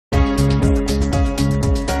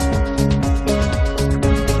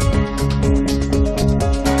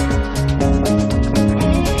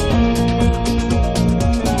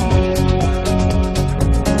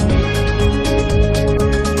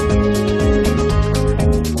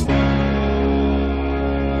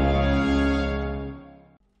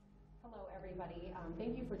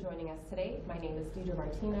name is Deidre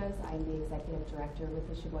Martinez. I'm the Executive Director with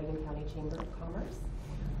the Sheboygan County Chamber of Commerce.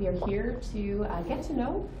 We are here to get to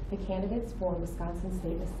know the candidates for Wisconsin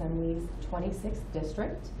State Assembly's 26th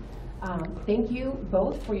District. Thank you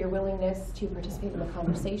both for your willingness to participate in the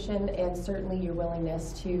conversation and certainly your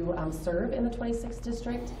willingness to serve in the 26th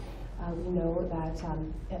District. We know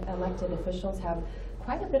that elected officials have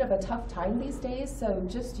quite a bit of a tough time these days, so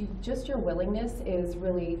just your willingness is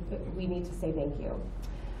really, we need to say thank you.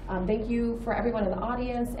 Thank you for everyone in the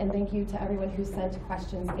audience, and thank you to everyone who sent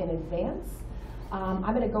questions in advance. I'm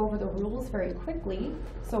going to go over the rules very quickly.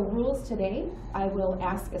 So rules today, I will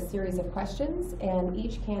ask a series of questions, and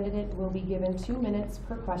each candidate will be given 2 minutes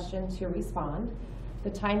per question to respond. The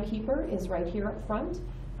timekeeper is right here up front.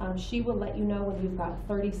 She will let you know when you've got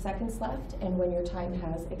 30 seconds left and when your time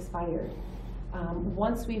has expired.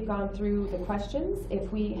 Once we've gone through the questions,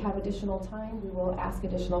 if we have additional time, we will ask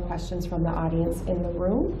additional questions from the audience in the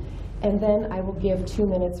room. And then I will give 2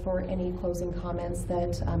 minutes for any closing comments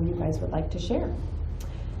that you guys would like to share.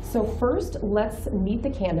 So first, let's meet the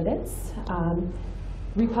candidates.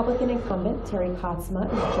 Republican incumbent Terry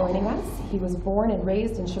Katsma is joining us. He was born and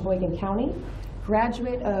raised in Sheboygan County,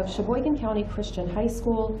 graduate of Sheboygan County Christian High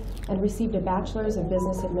School, and received a Bachelor's of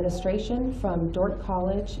Business Administration from Dordt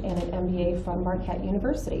College and an MBA from Marquette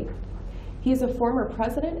University. He is a former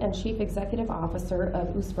president and chief executive officer of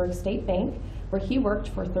Oostburg State Bank, where he worked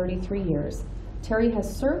for 33 years. Terry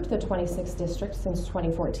has served the 26th District since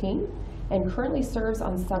 2014 and currently serves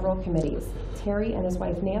on several committees. Terry and his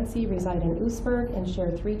wife Nancy reside in Oostburg and share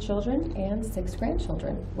 3 children and 6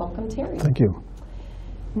 grandchildren. Welcome, Terry. Thank you.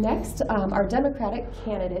 Next, our Democratic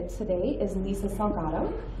candidate today is Lisa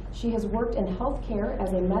Salgado. She has worked in healthcare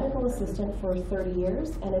as a medical assistant for 30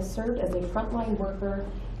 years and has served as a frontline worker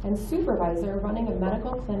and supervisor running a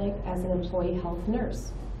medical clinic as an employee health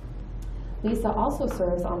nurse. Lisa also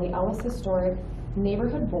serves on the Ellis Historic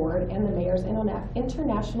Neighborhood Board and the Mayor's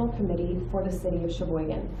International Committee for the City of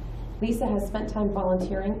Sheboygan. Lisa has spent time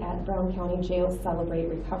volunteering at Brown County Jail's Celebrate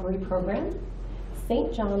Recovery program.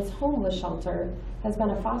 St. John's Homeless Shelter, has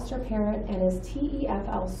been a foster parent and is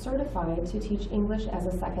TEFL certified to teach English as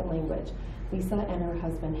a second language. Lisa and her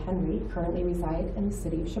husband Henry currently reside in the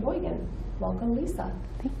city of Sheboygan. Welcome, Lisa.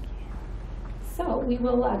 Thank you. So we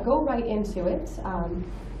will go right into it.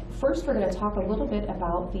 First, we're going to talk a little bit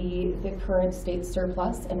about the current state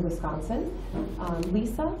surplus in Wisconsin.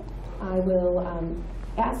 Lisa, I will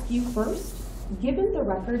ask you first, given the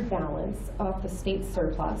record balance of the state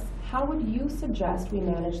surplus, how would you suggest we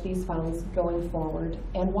manage these funds going forward,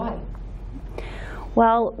 and why?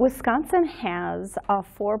 Well, Wisconsin has a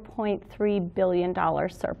 $4.3 billion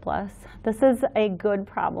surplus. This is a good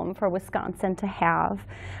problem for Wisconsin to have.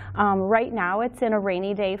 Right now it's in a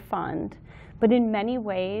rainy day fund, but in many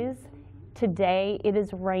ways today it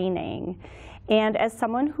is raining. And as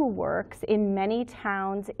someone who works in many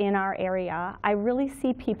towns in our area, I really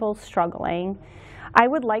see people struggling. I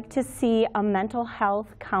would like to see a mental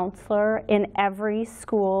health counselor in every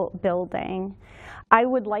school building. I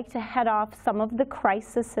would like to head off some of the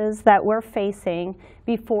crises that we're facing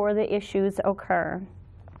before the issues occur.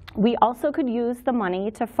 We also could use the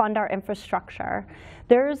money to fund our infrastructure.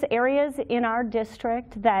 There's areas in our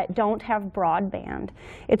district that don't have broadband.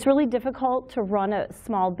 It's really difficult to run a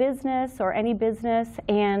small business or any business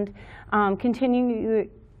and continue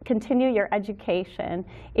your education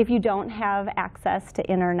if you don't have access to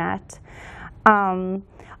internet.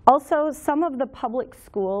 Also, some of the public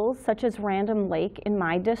schools, such as Random Lake in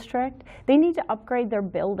my district, they need to upgrade their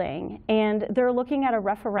building, and they're looking at a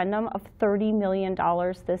referendum of $30 million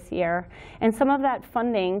this year. And some of that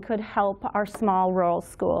funding could help our small rural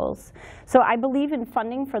schools. So I believe in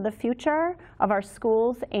funding for the future of our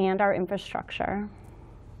schools and our infrastructure.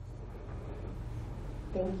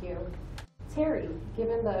 Thank you. Terry,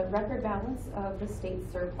 given the record balance of the state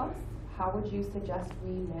surplus, how would you suggest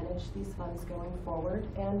we manage these funds going forward,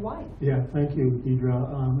 and why? Yeah, thank you, Deidre.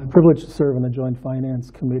 I'm privileged to serve on the Joint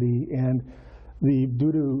Finance Committee, and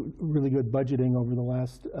due to really good budgeting over the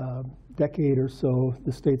last decade or so,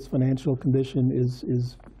 the state's financial condition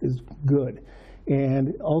is good.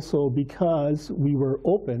 And also because we were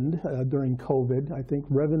opened during COVID, I think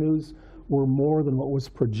revenues were more than what was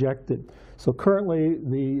projected. So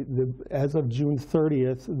currently, as of June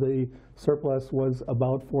 30th, the surplus was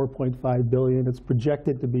about $4.5 billion. It's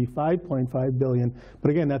projected to be $5.5 billion,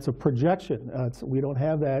 but again, that's a projection. We don't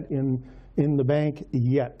have that in the bank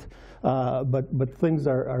yet, but things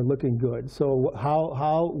are looking good. So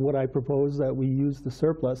how would I propose that we use the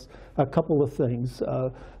surplus? A couple of things.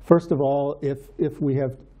 First of all, if we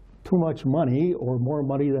have too much money or more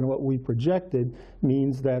money than what we projected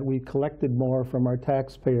means that we collected more from our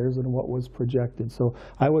taxpayers than what was projected. So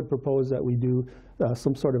I would propose that we do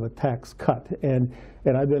some sort of a tax cut. And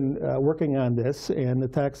I've been working on this, and the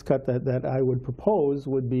tax cut that I would propose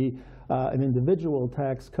would be an individual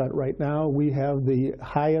tax cut. Right now, we have the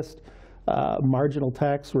highest marginal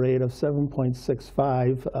tax rate of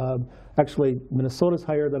 7.65. Actually, Minnesota's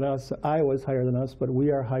higher than us, Iowa's higher than us, but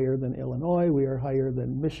we are higher than Illinois, we are higher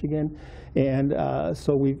than Michigan. And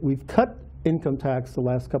so we've cut income tax the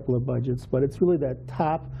last couple of budgets, but it's really that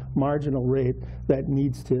top marginal rate that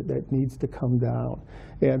needs to come down.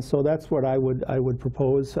 And so that's what I would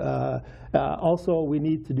propose. Also, we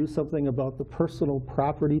need to do something about the personal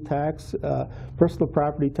property tax. Personal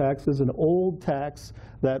property tax is an old tax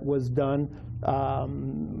that was done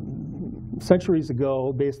centuries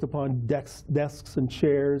ago based upon desks and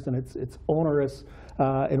chairs, and it's onerous.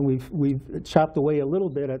 And we've chopped away a little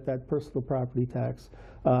bit at that personal property tax.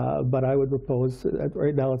 But I would propose,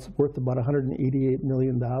 right now it's worth about $188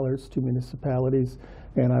 million to municipalities,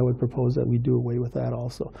 and I would propose that we do away with that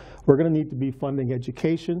also. We're going to need to be funding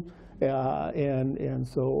education, and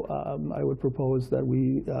so I would propose that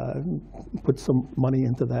we put some money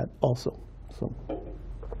into that also. So,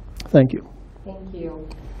 thank you. Thank you.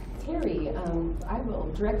 Terry, I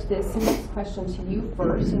will direct this next question to you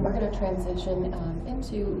first, and we're going to transition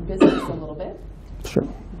into business a little bit. Sure.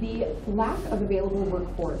 The lack of available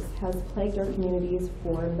workforce has plagued our communities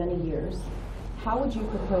for many years. How would you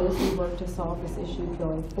propose we work to solve this issue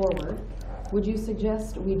going forward? Would you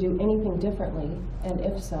suggest we do anything differently, and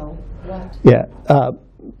if so, what? Yeah,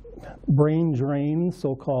 brain drain,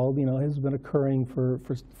 so-called, has been occurring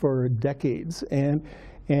for decades, and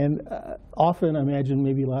often, I imagine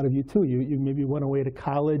maybe a lot of you too, you maybe went away to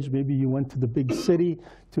college, maybe you went to the big city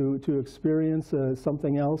to experience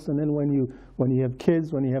something else, and then when you have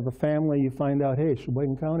kids, when you have a family, you find out, hey,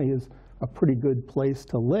 Sheboygan County is a pretty good place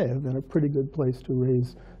to live and a pretty good place to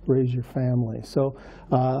raise your family. So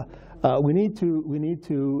we need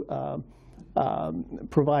to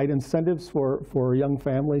provide incentives for young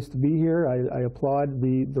families to be here. I applaud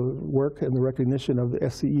the work and the recognition of the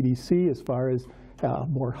SCEDC as far as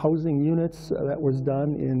more housing units that was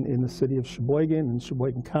done in the city of Sheboygan and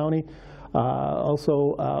Sheboygan County.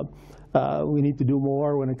 Also, we need to do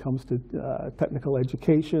more when it comes to technical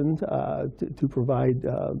education to provide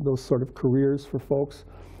those sort of careers for folks.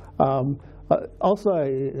 Also,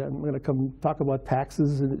 I'm going to come talk about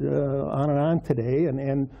taxes on and on today,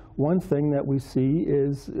 and one thing that we see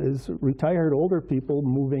is retired older people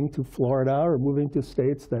moving to Florida or moving to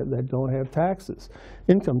states that don't have taxes,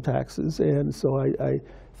 income taxes, and so I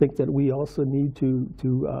think that we also need to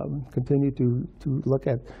continue to look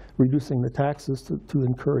at reducing the taxes to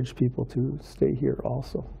encourage people to stay here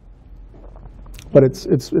also. But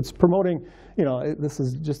it's promoting, this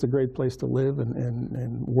is just a great place to live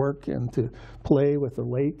and work and to play with the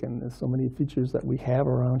lake, and there's so many features that we have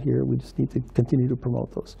around here. We just need to continue to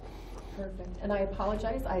promote those. Perfect. And I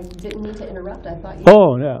apologize, I didn't mean to interrupt. I thought you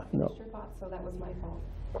no. your thoughts, so that was my fault.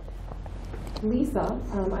 Lisa,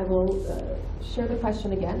 I will share the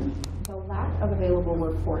question again. The lack of available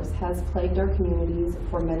workforce has plagued our communities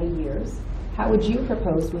for many years. How would you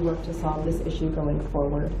propose we work to solve this issue going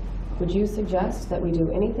forward? Would you suggest that we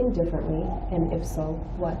do anything differently, and if so,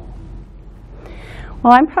 what?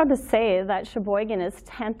 Well, I'm proud to say that Sheboygan is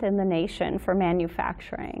 10th in the nation for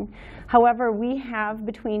manufacturing. However, we have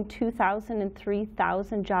between 2,000 and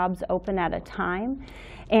 3,000 jobs open at a time,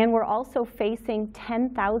 and we're also facing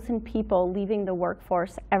 10,000 people leaving the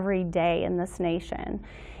workforce every day in this nation.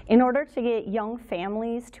 In order to get young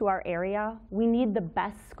families to our area, we need the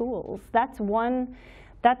best schools. That's one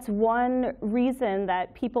reason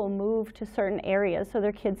that people move to certain areas, so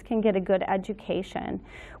their kids can get a good education.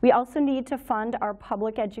 We also need to fund our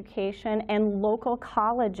public education and local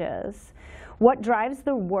colleges. What drives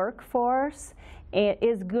the workforce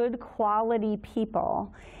is good quality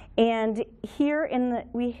people. And here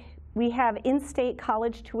we have in-state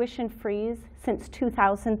college tuition freeze since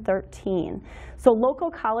 2013. So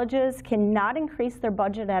local colleges cannot increase their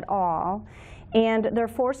budget at all, and they're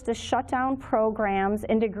forced to shut down programs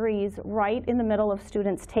and degrees right in the middle of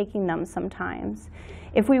students taking them sometimes.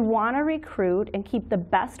 If we want to recruit and keep the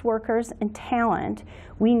best workers and talent,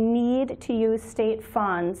 we need to use state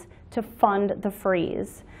funds to fund the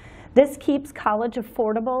freeze. This keeps college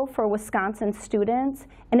affordable for Wisconsin students,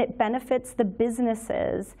 and it benefits the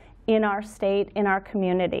businesses in our state, in our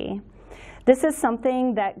community. This is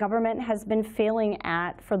something that government has been failing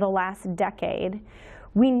at for the last decade.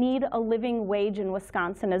 We need a living wage in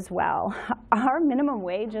Wisconsin as well. Our minimum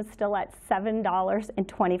wage is still at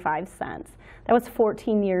 $7.25. That was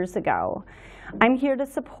 14 years ago. I'm here to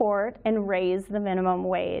support and raise the minimum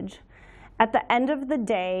wage. At the end of the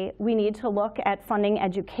day, we need to look at funding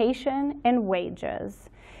education and wages.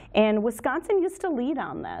 And Wisconsin used to lead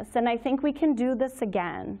on this, and I think we can do this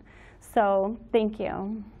again. So, thank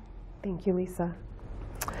you. Thank you, Lisa.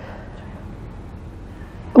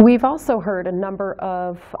 We've also heard a number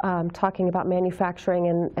of talking about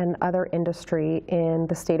manufacturing and other industry in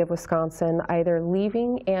the state of Wisconsin, either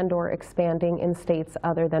leaving and or expanding in states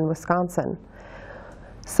other than Wisconsin.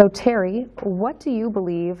 So Terry, what do you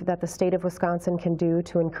believe that the state of Wisconsin can do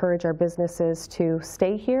to encourage our businesses to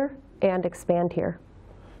stay here and expand here?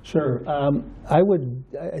 Sure. I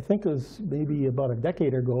think it was maybe about a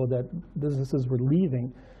decade ago that businesses were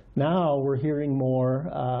leaving. Now we're hearing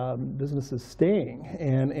more businesses staying.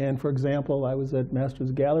 And for example, I was at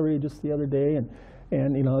Masters Gallery just the other day,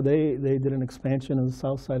 and you know, they did an expansion on the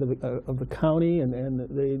south side of the county, and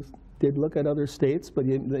they did look at other states, but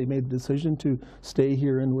they made the decision to stay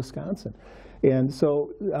here in Wisconsin. And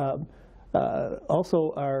so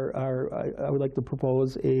also I would like to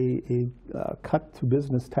propose a cut to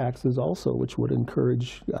business taxes also, which would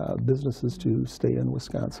encourage businesses to stay in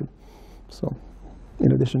Wisconsin. So,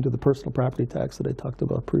 in addition to the personal property tax that I talked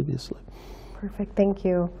about previously. Perfect, thank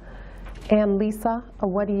you. And Lisa,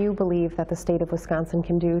 what do you believe that the state of Wisconsin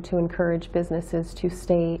can do to encourage businesses to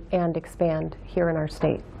stay and expand here in our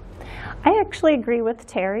state? I actually agree with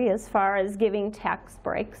Terry as far as giving tax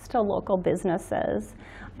breaks to local businesses.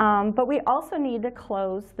 But we also need to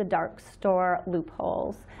close the dark store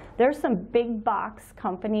loopholes. There's some big box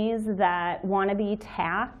companies that want to be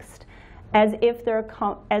taxed as if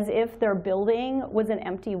their building was an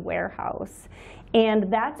empty warehouse. And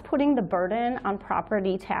that's putting the burden on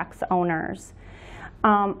property tax owners.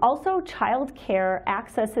 Also, child care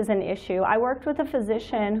access is an issue. I worked with a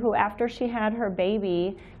physician who, after she had her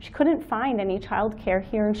baby, she couldn't find any child care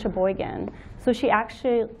here in Sheboygan. So she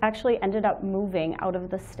actually ended up moving out of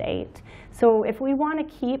the state. So if we want to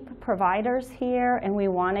keep providers here and we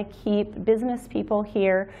want to keep business people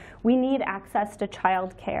here, we need access to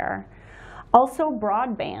child care. Also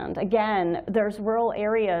broadband. Again, there's rural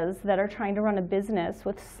areas that are trying to run a business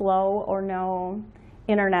with slow or no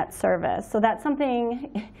internet service. So that's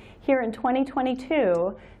something here in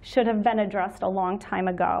 2022 should have been addressed a long time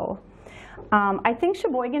ago. I think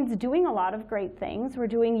Sheboygan's doing a lot of great things. We're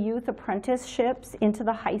doing youth apprenticeships into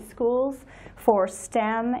the high schools for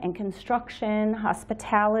STEM and construction,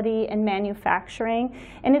 hospitality, and manufacturing.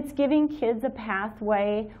 And it's giving kids a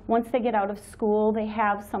pathway. Once they get out of school, they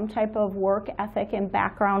have some type of work ethic and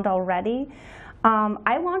background already.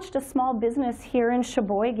 I launched a small business here in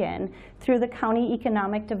Sheboygan through the County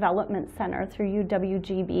Economic Development Center, through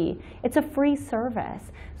UWGB. It's a free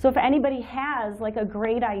service. So if anybody has like a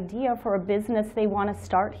great idea for a business they want to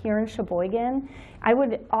start here in Sheboygan, I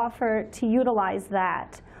would offer to utilize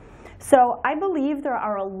that. So I believe there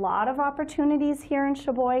are a lot of opportunities here in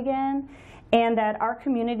Sheboygan, and that our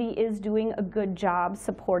community is doing a good job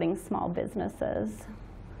supporting small businesses.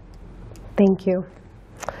 Thank you.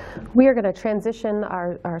 We are going to transition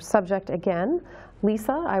our subject again.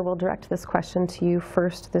 Lisa, I will direct this question to you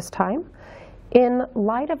first this time. In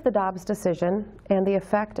light of the Dobbs decision and the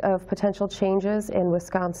effect of potential changes in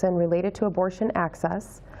Wisconsin related to abortion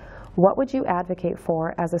access, what would you advocate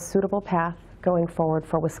for as a suitable path going forward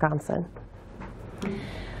for Wisconsin?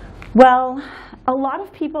 Well, a lot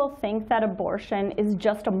of people think that abortion is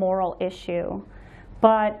just a moral issue,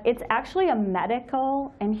 but it's actually a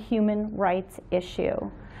medical and human rights issue.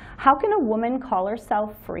 How can a woman call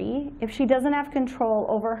herself free if she doesn't have control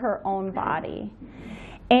over her own body?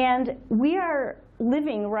 And we are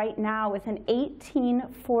living right now with an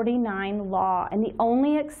 1849 law, and the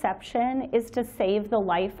only exception is to save the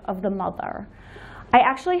life of the mother. I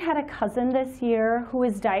actually had a cousin this year who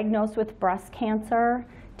was diagnosed with breast cancer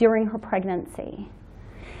during her pregnancy.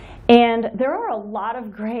 And there are a lot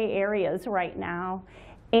of gray areas right now.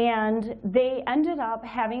 And they ended up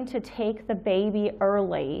having to take the baby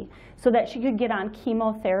early so that she could get on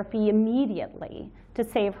chemotherapy immediately to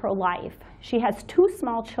save her life. She has 2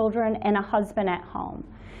 small children and a husband at home.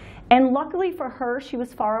 And luckily for her, she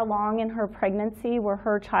was far along in her pregnancy where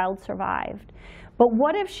her child survived. But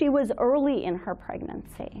what if she was early in her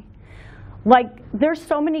pregnancy? Like, there's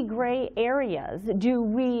so many gray areas.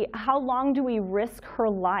 How long do we risk her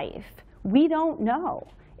life? We don't know.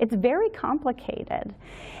 It's very complicated.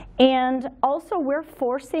 And also, we're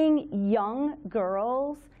forcing young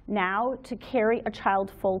girls now to carry a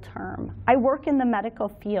child full term. I work in the medical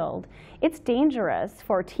field. It's dangerous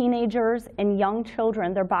for teenagers and young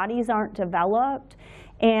children. Their bodies aren't developed,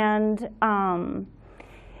 and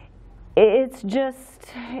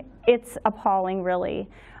it's appalling, really.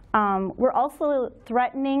 We're also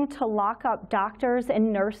threatening to lock up doctors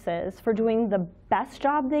and nurses for doing the best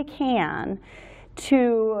job they can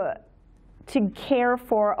to care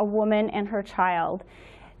for a woman and her child.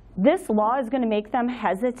 This law is going to make them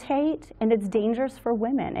hesitate, and it's dangerous for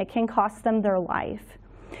women. It can cost them their life.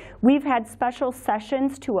 We've had special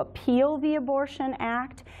sessions to appeal the Abortion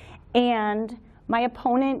Act, and my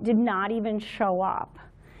opponent did not even show up.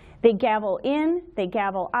 They gavel in, they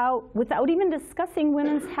gavel out, without even discussing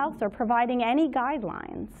women's health or providing any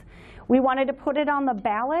guidelines. We wanted to put it on the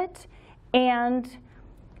ballot, and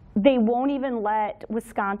they won't even let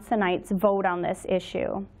Wisconsinites vote on this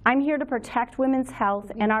issue. I'm here to protect women's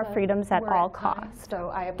health and our freedoms at all costs. So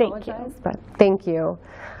I apologize, but thank you.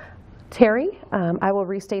 Terry, I will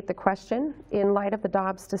restate the question. In light of the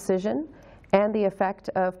Dobbs decision and the effect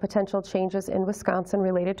of potential changes in Wisconsin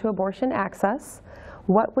related to abortion access,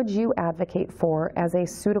 what would you advocate for as a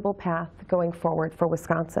suitable path going forward for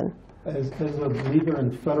Wisconsin? As a believer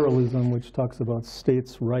in federalism, which talks about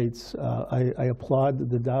states' rights, I applaud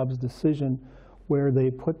the Dobbs decision, where they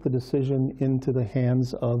put the decision into the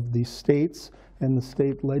hands of the states and the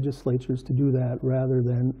state legislatures to do that rather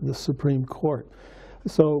than the Supreme Court.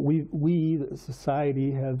 So we the society,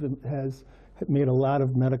 has made a lot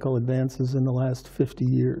of medical advances in the last 50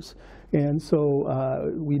 years. And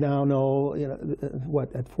so we now know,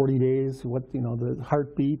 at 40 days, the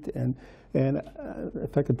heartbeat. And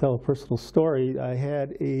if I could tell a personal story, I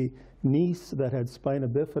had a niece that had spina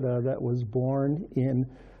bifida that was born in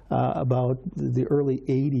about the early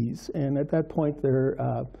 80s. And at that point,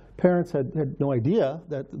 their parents had no idea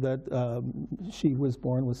that she was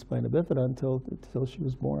born with spina bifida until she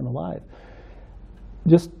was born alive.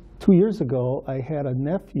 Just 2 years ago, I had a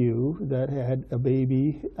nephew that had a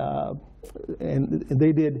baby, and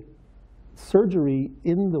they did surgery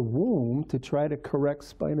in the womb to try to correct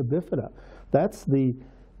spina bifida. That's the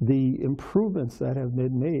improvements that have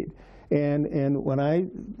been made. And when I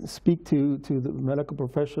speak to the medical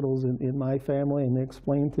professionals in my family, and they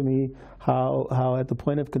explain to me how at the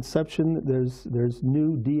point of conception there's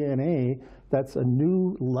new DNA, that's a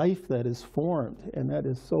new life that is formed, and that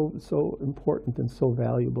is so important and so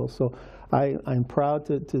valuable. So I'm proud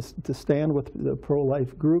to stand with the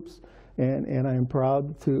pro-life groups, and I'm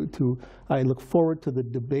proud I look forward to the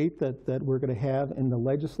debate that we're going to have in the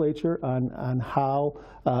legislature on how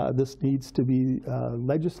this needs to be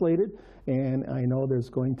legislated. And I know there's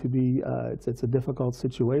going to be, it's a difficult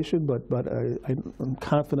situation, but I'm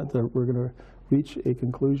confident that we're going to reach a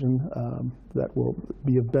conclusion that will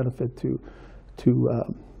be of benefit to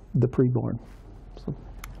the preborn. So.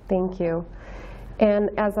 Thank you. And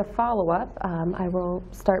as a follow-up, I will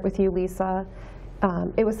start with you, Lisa.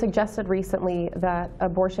 It was suggested recently that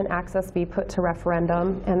abortion access be put to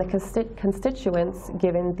referendum and the constituents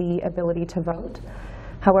given the ability to vote.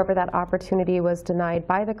 However, that opportunity was denied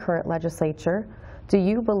by the current legislature. Do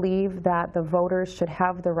you believe that the voters should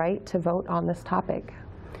have the right to vote on this topic?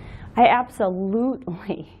 I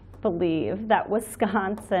absolutely believe that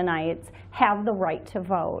Wisconsinites have the right to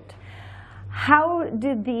vote. How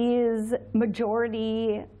did these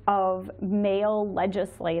majority of male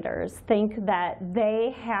legislators think that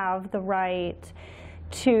they have the right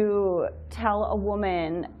to tell a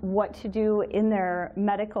woman what to do in their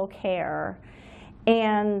medical care,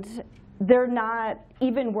 and they're not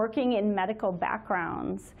even working in medical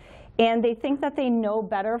backgrounds, and they think that they know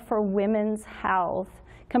better for women's health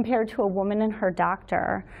compared to a woman and her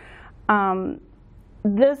doctor? I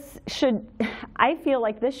feel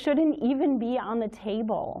like this shouldn't even be on the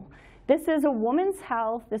table. This is a woman's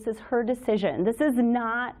health. This is her decision. This is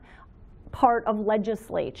not part of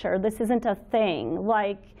legislature. This isn't a thing.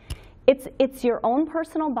 Like, it's your own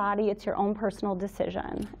personal body. It's your own personal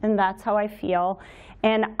decision. And that's how I feel.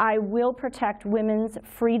 And I will protect women's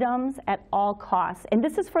freedoms at all costs. And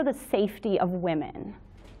this is for the safety of women.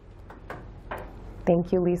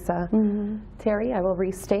 Thank you, Lisa. Mm-hmm. Terry, I will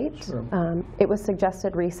restate. Sure. It was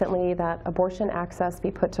suggested recently that abortion access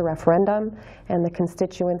be put to referendum and the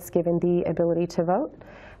constituents given the ability to vote.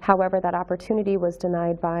 However, that opportunity was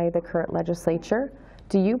denied by the current legislature.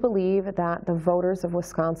 Do you believe that the voters of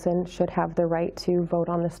Wisconsin should have the right to vote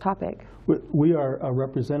on this topic? We are a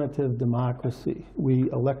representative democracy. We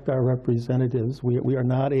elect our representatives. We are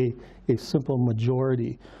not a simple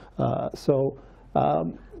majority.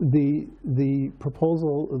 The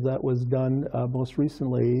proposal that was done most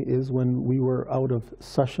recently is when we were out of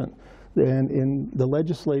session. And the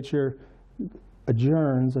legislature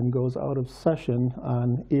adjourns and goes out of session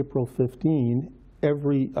on April 15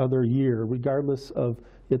 every other year, regardless of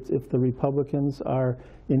if the Republicans are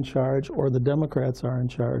in charge or the Democrats are in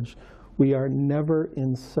charge. We are never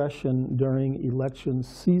in session during election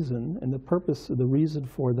season, and the reason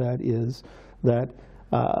for that is that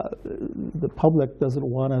the public doesn't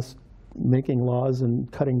want us making laws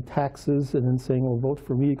and cutting taxes and then saying, well, vote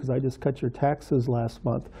for me because I just cut your taxes last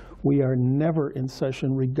month. We are never in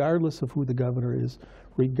session, regardless of who the governor is,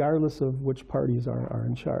 regardless of which parties are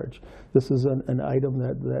in charge. This is an item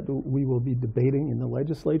that we will be debating in the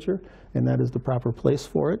legislature, and that is the proper place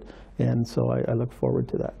for it. And so I look forward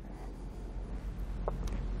to that.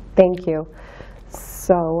 Thank you.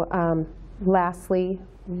 So lastly,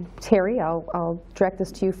 Terry, I'll direct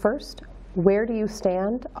this to you first. Where do you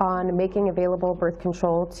stand on making available birth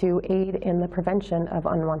control to aid in the prevention of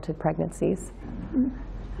unwanted pregnancies?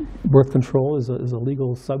 Birth control is a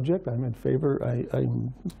legal subject. I'm in favor.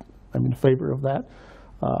 I'm in favor of that.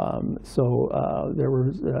 There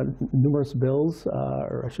were numerous bills,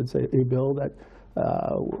 or I should say, a bill that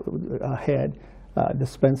had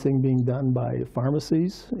dispensing being done by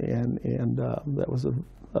pharmacies, and that was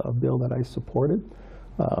a bill that I supported.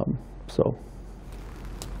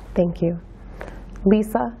 Thank you.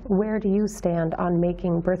 Lisa, where do you stand on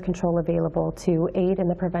making birth control available to aid in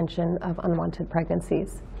the prevention of unwanted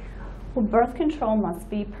pregnancies? Well, birth control must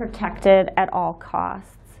be protected at all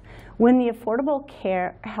costs. When the Affordable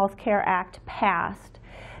Health Care Act passed,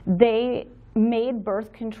 they made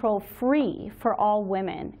birth control free for all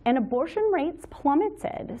women, and abortion rates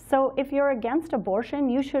plummeted. So if you're against abortion,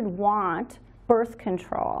 you should want birth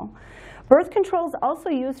control. Birth control is also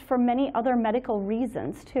used for many other medical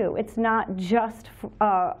reasons too. It's not just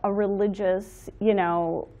a religious,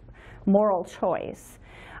 moral choice.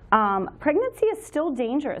 Pregnancy is still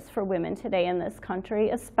dangerous for women today in this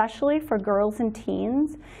country, especially for girls and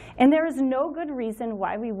teens. And there is no good reason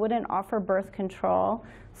why we wouldn't offer birth control.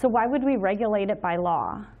 So why would we regulate it by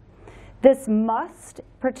law? We must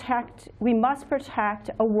protect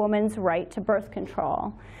a woman's right to birth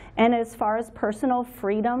control. And as far as personal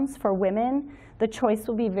freedoms for women, the choice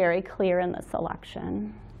will be very clear in this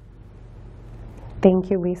election.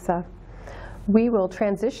 Thank you, Lisa. We will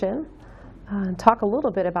transition and talk a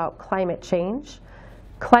little bit about climate change.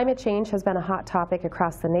 Climate change has been a hot topic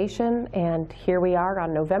across the nation, and here we are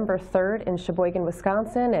on November 3rd in Sheboygan,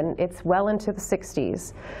 Wisconsin, and it's well into the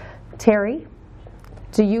 60s. Terry,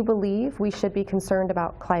 do you believe we should be concerned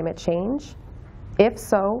about climate change? If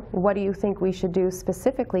so, what do you think we should do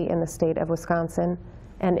specifically in the state of Wisconsin?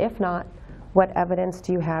 And if not, what evidence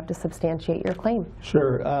do you have to substantiate your claim?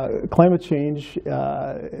 Sure. Climate change, if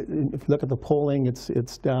you look at the polling,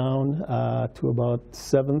 it's down to about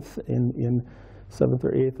 7th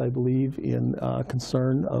or 8th, I believe, in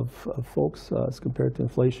concern of folks as compared to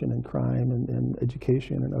inflation and crime and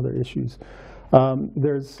education and other issues.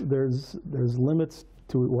 There's limits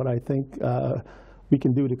to what I think we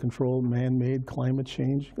can do to control man-made climate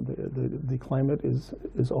change. The climate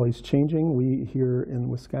is always changing. We here in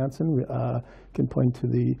Wisconsin can point to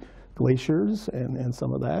the glaciers and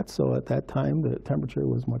some of that. So at that time, the temperature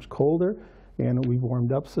was much colder, and we've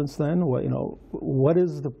warmed up since then. What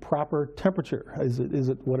is the proper temperature? Is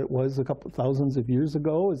it what it was a couple thousands of years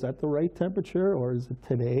ago? Is that the right temperature, or is it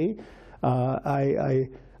today? I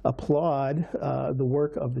applaud the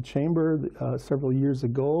work of the chamber several years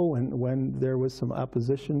ago when there was some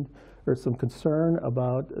opposition or some concern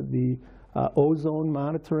about the ozone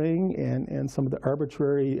monitoring and some of the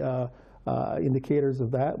arbitrary indicators of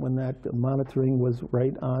that, when that monitoring was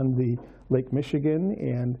right on the Lake Michigan,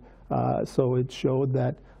 and so it showed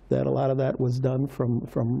that a lot of that was done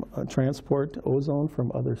from transport ozone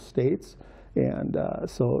from other states, and I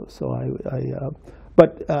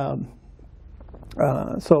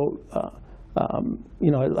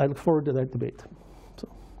look forward to that debate. So.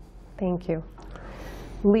 Thank you.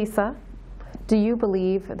 Lisa, do you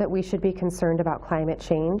believe that we should be concerned about climate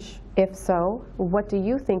change? If so, what do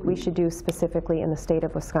you think we should do specifically in the state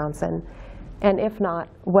of Wisconsin? And if not,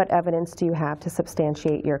 what evidence do you have to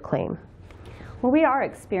substantiate your claim? Well, we are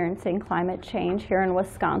experiencing climate change here in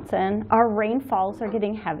Wisconsin. Our rainfalls are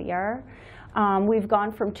getting heavier. We've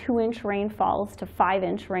gone from 2-inch rainfalls to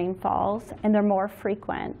 5-inch rainfalls, and they're more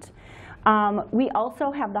frequent. We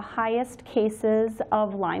also have the highest cases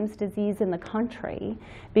of Lyme's disease in the country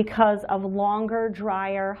because of longer,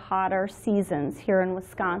 drier, hotter seasons here in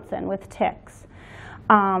Wisconsin with ticks.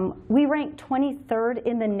 We rank 23rd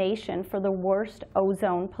in the nation for the worst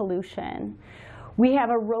ozone pollution. We have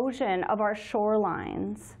erosion of our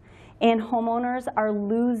shorelines, and homeowners are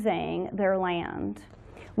losing their land.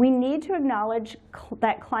 We need to acknowledge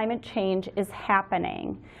that climate change is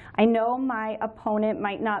happening. I know my opponent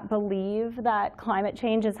might not believe that climate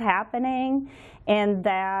change is happening and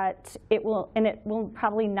that it will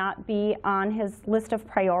probably not be on his list of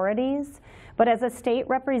priorities. But as a state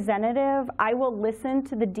representative, I will listen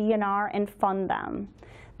to the DNR and fund them.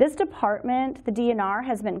 This department, the DNR,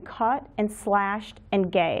 has been cut and slashed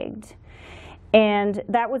and gagged. And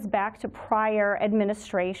that was back to prior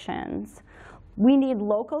administrations. We need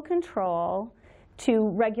local control to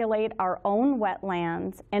regulate our own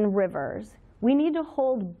wetlands and rivers. We need to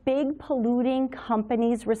hold big polluting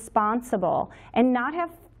companies responsible and not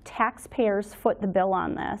have taxpayers foot the bill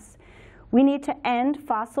on this. We need to end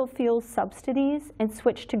fossil fuel subsidies and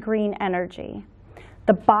switch to green energy.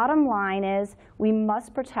 The bottom line is we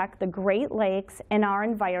must protect the Great Lakes and our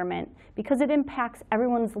environment because it impacts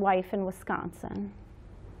everyone's life in Wisconsin.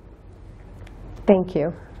 Thank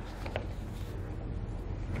you.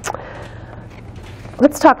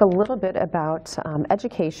 Let's talk a little bit about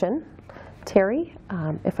education. Terry,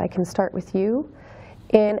 if I can start with you.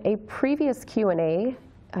 In a previous Q&A,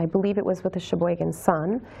 I believe it was with the Sheboygan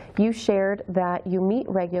Sun, you shared that you meet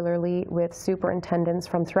regularly with superintendents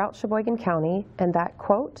from throughout Sheboygan County, and that,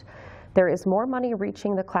 quote, there is more money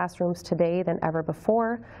reaching the classrooms today than ever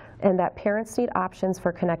before, and that parents need options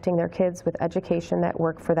for connecting their kids with education that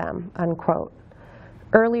work for them, unquote.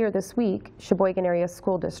 Earlier this week, Sheboygan Area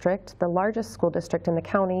School District, the largest school district in the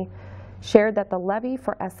county, shared that the levy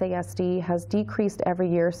for SASD has decreased every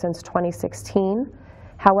year since 2016.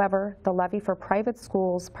 However, the levy for private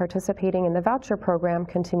schools participating in the voucher program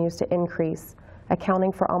continues to increase,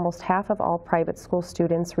 accounting for almost half of all private school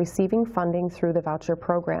students receiving funding through the voucher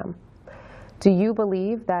program. Do you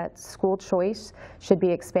believe that school choice should be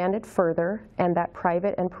expanded further and that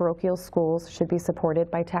private and parochial schools should be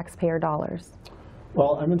supported by taxpayer dollars?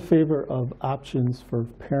 Well, I'm in favor of options for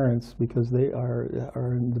parents because they are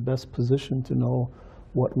in the best position to know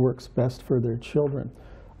what works best for their children.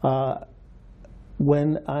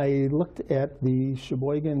 When I looked at the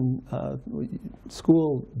Sheboygan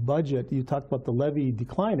school budget, you talked about the levy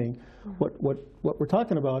declining. What we're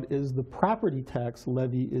talking about is the property tax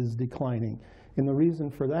levy is declining. And the reason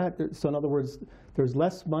for that, so in other words, there's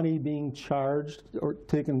less money being charged or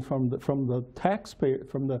taken from the taxpayer,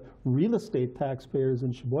 from the real estate taxpayers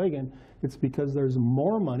in Sheboygan. It's because there's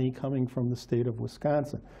more money coming from the state of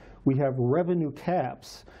Wisconsin. We have revenue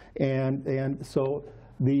caps, and so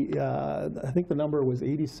I think the number was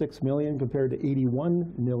 86 million compared to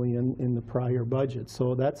 81 million in the prior budget.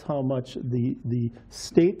 So that's how much the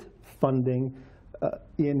state funding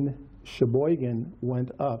in Sheboygan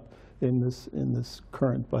went up in this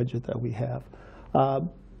current budget that we have.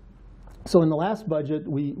 So in the last budget,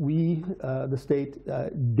 the state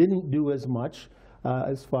didn't do as much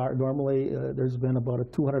normally there's been about a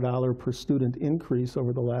 $200 per student increase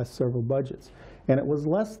over the last several budgets. And it was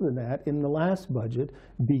less than that in the last budget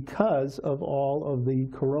because of all of the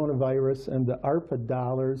coronavirus and the ARPA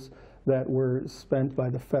dollars that were spent by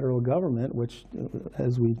the federal government, which,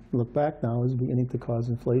 as we look back now, is beginning to cause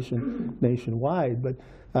inflation nationwide. But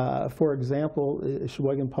for example,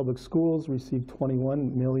 Sheboygan Public Schools received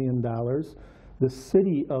 $21 million. The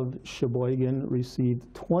city of Sheboygan received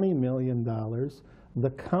 $20 million. The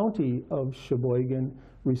county of Sheboygan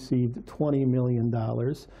received $20 million.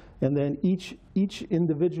 And then each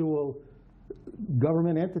individual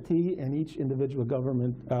government entity and each individual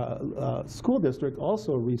government school district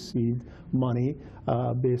also received money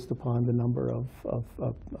based upon the number of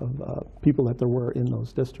people that there were in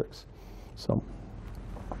those districts. So,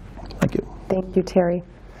 thank you. Thank you, Terry.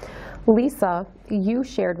 Lisa, you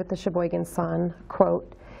shared with the Sheboygan Sun,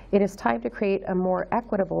 quote, "It is time to create a more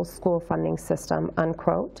equitable school funding system,"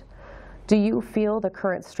 unquote. Do you feel the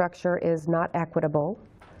current structure is not equitable?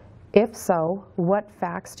 If so, what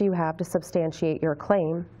facts do you have to substantiate your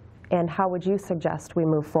claim, and how would you suggest we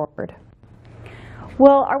move forward?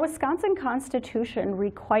 Well, our Wisconsin Constitution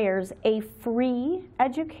requires a free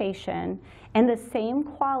education and the same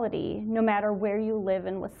quality no matter where you live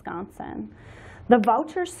in Wisconsin. The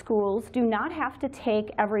voucher schools do not have to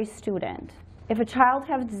take every student. If a child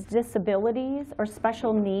has disabilities or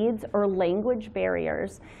special needs or language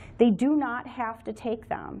barriers, they do not have to take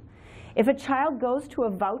them. If a child goes to a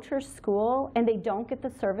voucher school and they don't get the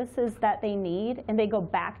services that they need and they go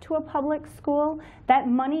back to a public school, that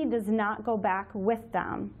money does not go back with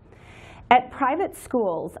them. At private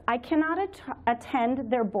schools, I cannot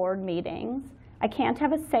attend their board meetings. I can't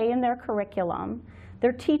have a say in their curriculum.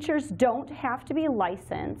 Their teachers don't have to be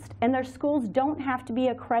licensed, and their schools don't have to be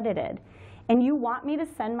accredited. And you want me to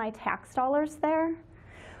send my tax dollars there?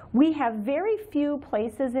 We have very few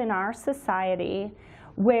places in our society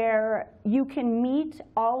where you can meet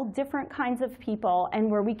all different kinds of people and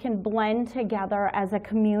where we can blend together as a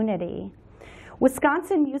community.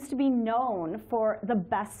 Wisconsin used to be known for the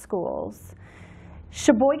best schools.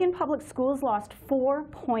 Sheboygan Public Schools lost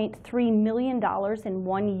 $4.3 million in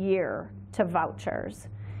 1 year to vouchers.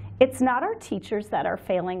 It's not our teachers that are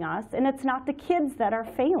failing us, and it's not the kids that are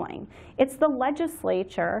failing. It's the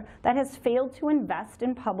legislature that has failed to invest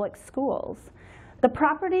in public schools. The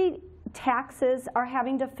property taxes are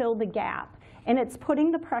having to fill the gap, and it's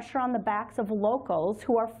putting the pressure on the backs of locals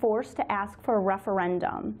who are forced to ask for a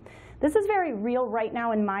referendum. This is very real right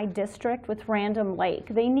now in my district with Random Lake.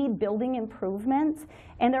 They need building improvements,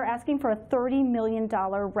 and they're asking for a $30 million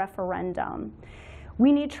referendum.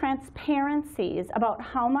 We need transparencies about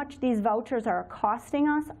how much these vouchers are costing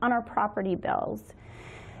us on our property bills.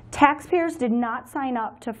 Taxpayers did not sign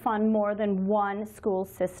up to fund more than one school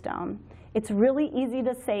system. It's really easy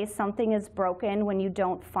to say something is broken when you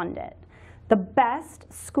don't fund it. The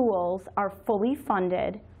best schools are fully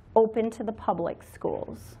funded, open to the public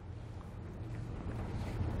schools.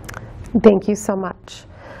 Thank you so much.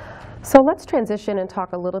 So let's transition and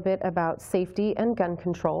talk a little bit about safety and gun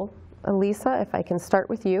control. Lisa, if I can start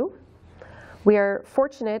with you. We are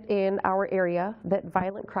fortunate in our area that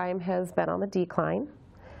violent crime has been on the decline.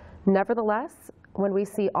 Nevertheless, when we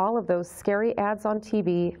see all of those scary ads on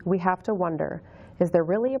TV, we have to wonder, is there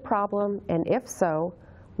really a problem? And if so,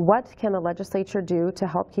 what can the legislature do to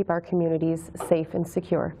help keep our communities safe and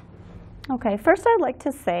secure? Okay, first I'd like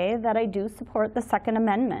to say that I do support the Second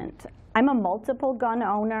Amendment. I'm a multiple gun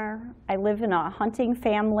owner. I live in a hunting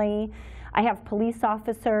family. I have police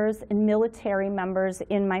officers and military members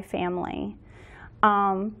in my family.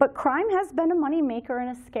 But crime has been a moneymaker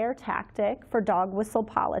and a scare tactic for dog whistle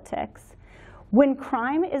politics. When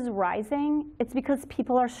crime is rising, it's because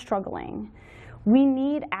people are struggling. We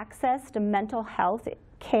need access to mental health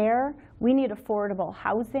care. We need affordable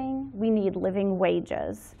housing. We need living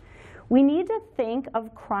wages. We need to think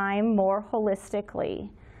of crime more holistically.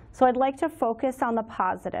 So I'd like to focus on the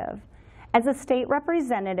positive. As a state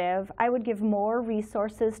representative, I would give more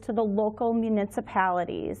resources to the local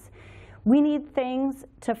municipalities. We need things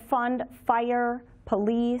to fund fire,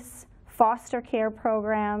 police, foster care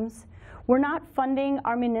programs. We're not funding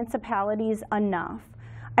our municipalities enough.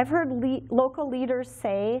 I've heard local leaders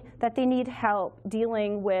say that they need help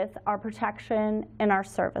dealing with our protection and our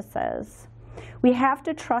services. We have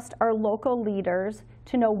to trust our local leaders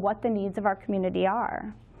to know what the needs of our community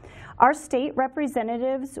are. Our state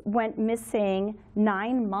representatives went missing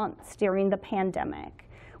 9 months during the pandemic.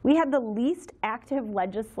 We had the least active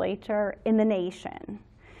legislature in the nation.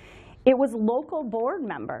 It was local board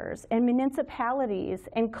members and municipalities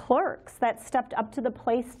and clerks that stepped up to the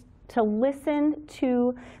plate to listen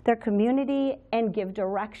to their community and give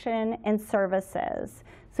direction and services.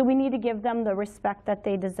 So we need to give them the respect that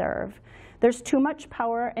they deserve. There's too much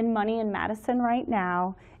power and money in Madison right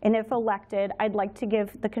now, and if elected, I'd like to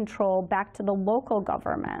give the control back to the local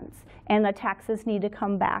governments, and the taxes need to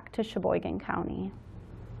come back to Sheboygan County.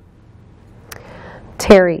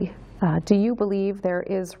 Terry, do you believe there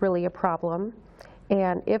is really a problem?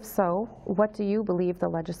 And if so, what do you believe the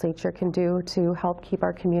legislature can do to help keep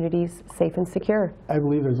our communities safe and secure? I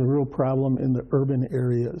believe there's a real problem in the urban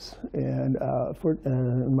areas. And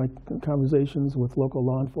in my conversations with local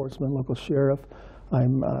law enforcement, local sheriff,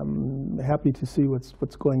 I'm happy to see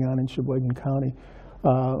what's going on in Sheboygan County.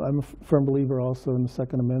 I'm a firm believer also in the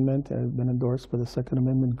Second Amendment. I've been endorsed by the Second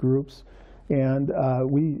Amendment groups. And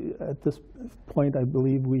we, at this point, I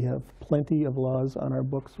believe we have plenty of laws on our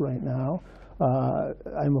books right now.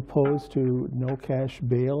 I'm opposed to no cash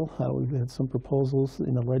bail. We've had some proposals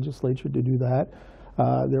in the legislature to do that.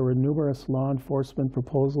 There were numerous law enforcement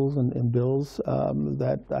proposals and bills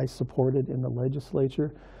that I supported in the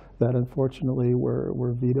legislature that unfortunately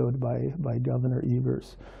were vetoed by Governor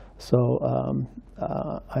Evers. So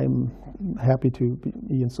I'm happy to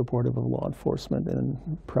be in support of law enforcement and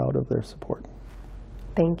proud of their support.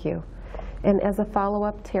 Thank you. And as a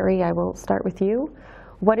follow-up, Terry, I will start with you.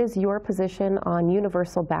 What is your position on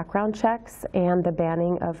universal background checks and the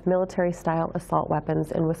banning of military-style assault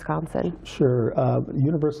weapons in Wisconsin? Sure.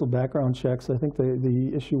 Universal background checks, I think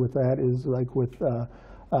the issue with that is like with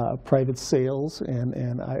private sales,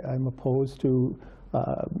 and I'm opposed to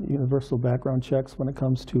universal background checks when it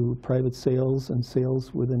comes to private sales and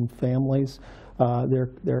sales within families.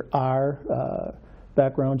 There are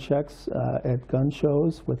background checks at gun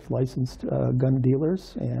shows with licensed gun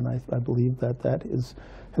dealers, and I believe that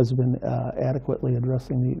has been adequately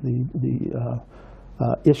addressing the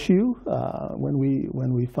issue.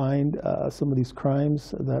 When we find some of these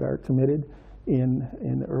crimes that are committed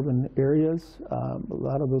in urban areas. A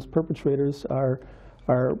lot of those perpetrators are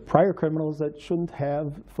prior criminals that shouldn't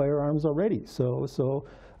have firearms already. So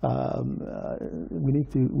we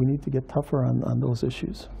need to get tougher on those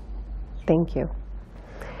issues. Thank you.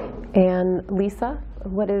 And Lisa,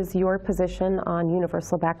 what is your position on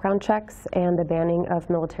universal background checks and the banning of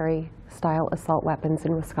military-style assault weapons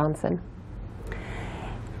in Wisconsin?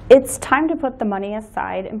 It's time to put the money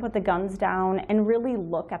aside and put the guns down and really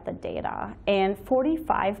look at the data. And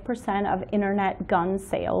 45% of internet gun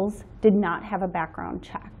sales did not have a background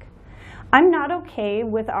check. I'm not okay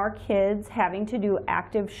with our kids having to do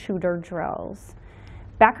active shooter drills.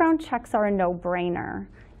 Background checks are a no-brainer.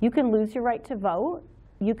 You can lose your right to vote.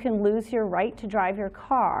 You can lose your right to drive your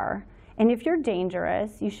car. And if you're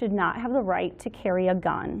dangerous, you should not have the right to carry a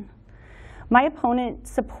gun. My opponent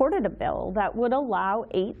supported a bill that would allow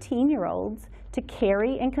 18-year-olds to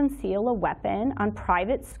carry and conceal a weapon on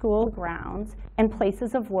private school grounds and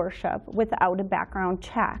places of worship without a background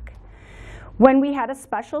check. When we had a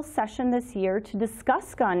special session this year to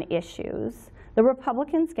discuss gun issues, the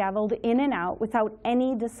Republicans gavelled in and out without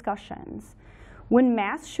any discussions. When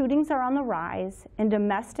mass shootings are on the rise and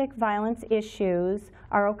domestic violence issues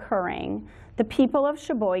are occurring, the people of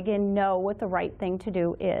Sheboygan know what the right thing to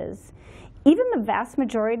do is. Even the vast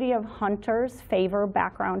majority of hunters favor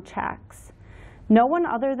background checks. No one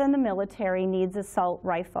other than the military needs assault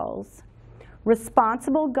rifles.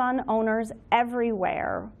 Responsible gun owners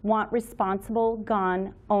everywhere want responsible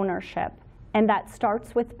gun ownership, and that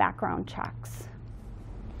starts with background checks.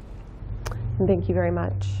 Thank you very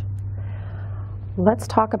much. Let's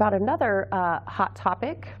talk about another hot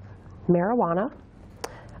topic, marijuana.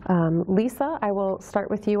 Lisa, I will start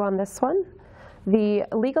with you on this one. The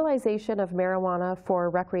legalization of marijuana for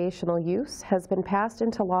recreational use has been passed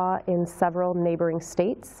into law in several neighboring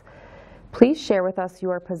states. Please share with us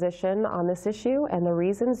your position on this issue and the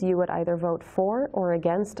reasons you would either vote for or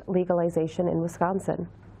against legalization in Wisconsin.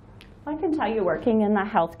 I can tell you, working in the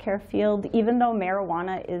healthcare field, even though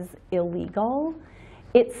marijuana is illegal,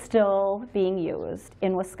 it's still being used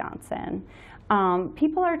in Wisconsin.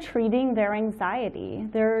 People are treating their anxiety,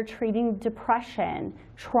 they're treating depression,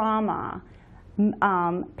 trauma,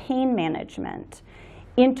 pain management.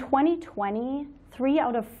 In 2020, 3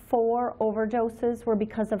 out of 4 overdoses were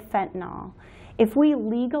because of fentanyl. If we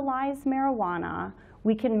legalize marijuana,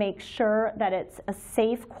 we can make sure that it's a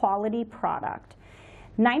safe, quality product.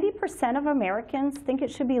 90% of Americans think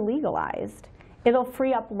it should be legalized. It'll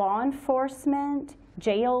free up law enforcement,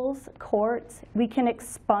 jails, courts. We can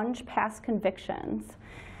expunge past convictions.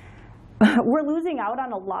 We're losing out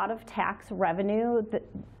on a lot of tax revenue. The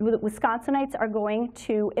Wisconsinites are going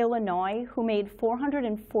to Illinois, who made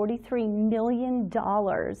 $443 million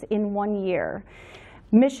in 1 year.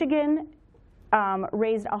 Michigan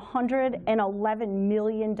raised $111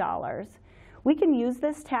 million. We can use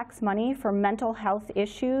this tax money for mental health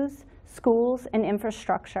issues, schools, and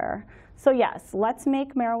infrastructure. So yes, let's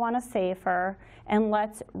make marijuana safer, and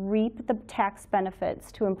let's reap the tax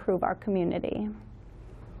benefits to improve our community.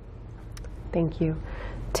 Thank you.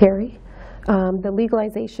 Terry, the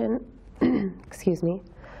legalization excuse me,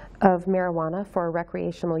 of marijuana for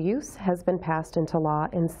recreational use has been passed into law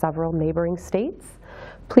in several neighboring states.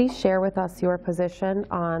 Please share with us your position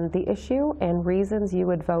on the issue and reasons you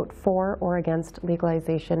would vote for or against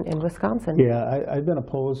legalization in Wisconsin. Yeah, I've been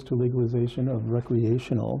opposed to legalization of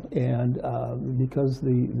recreational, and because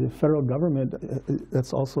the federal government,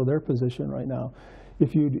 that's also their position right now.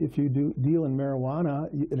 If you do deal in marijuana,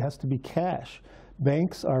 it has to be cash.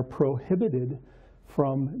 Banks are prohibited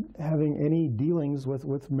from having any dealings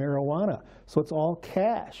with marijuana, so it's all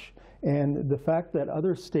cash. And the fact that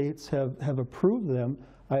other states have approved them,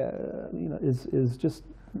 is just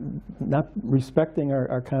not respecting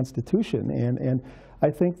our Constitution. And I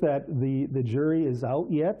think that the jury is out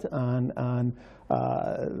yet on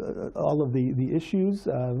all of the issues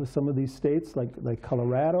with some of these states like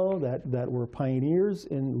Colorado that were pioneers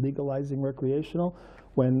in legalizing recreational.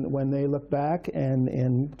 When they look back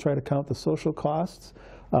and try to count the social costs,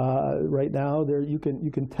 right now you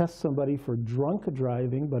can test somebody for drunk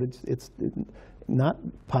driving, but it's not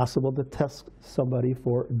possible to test somebody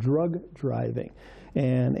for drug driving.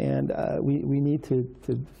 And we need to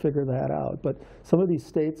figure that out. But some of these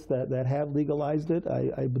states that have legalized it,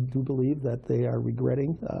 I do believe that they are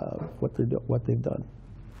regretting what they've done.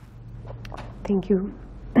 Thank you.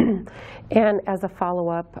 And as a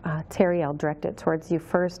follow-up, Terry, I'll direct it towards you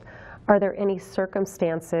first. Are there any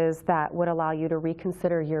circumstances that would allow you to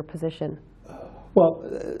reconsider your position? Well,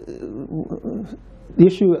 the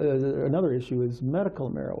issue, another issue is medical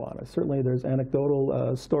marijuana. Certainly there's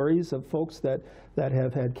anecdotal stories of folks that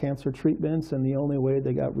have had cancer treatments, and the only way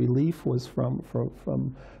they got relief was from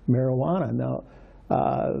marijuana. Now,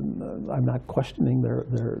 I'm not questioning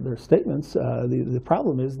their statements. The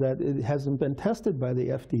problem is that it hasn't been tested by the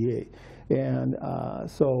FDA. And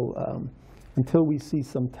so until we see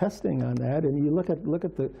some testing on that, and you look at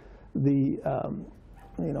the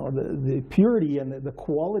purity and the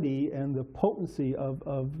quality and the potency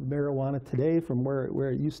of marijuana today from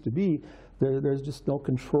where it used to be, there's just no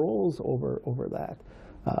controls over that.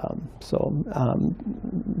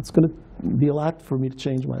 It's going to be a lot for me to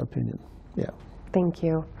change my opinion. Yeah. Thank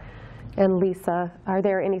you. And Lisa, are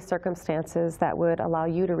there any circumstances that would allow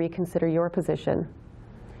you to reconsider your position?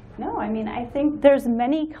 No, I mean, I think there's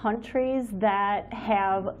many countries that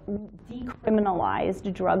have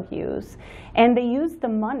decriminalized drug use, and they use the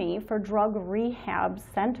money for drug rehab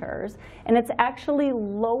centers, and it's actually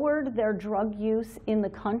lowered their drug use in the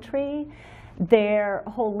country. They're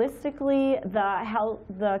holistically,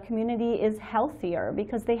 the community is healthier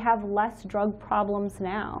because they have less drug problems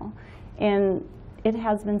now, and it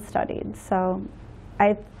has been studied. So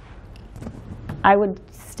I would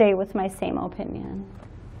stay with my same opinion.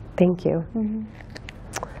 Thank you. Mm-hmm.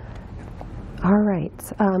 All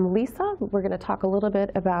right, Lisa, we're going to talk a little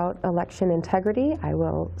bit about election integrity. I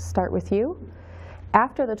will start with you.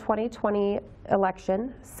 After the 2020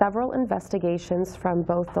 election, several investigations from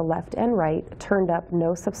both the left and right turned up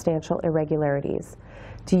no substantial irregularities.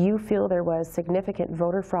 Do you feel there was significant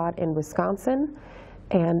voter fraud in Wisconsin?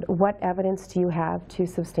 And what evidence do you have to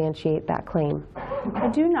substantiate that claim? I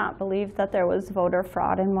do not believe that there was voter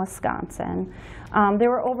fraud in Wisconsin. There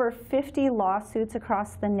were over 50 lawsuits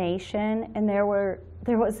across the nation, and there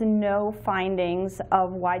was no findings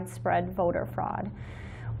of widespread voter fraud.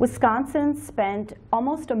 Wisconsin spent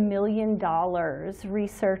almost $1 million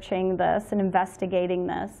researching this and investigating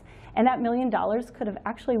this, and that $1 million could have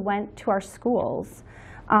actually went to our schools.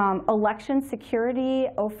 Election security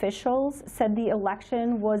officials said the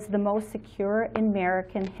election was the most secure in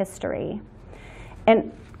American history.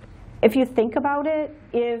 And if you think about it,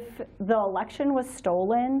 if the election was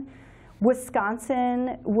stolen,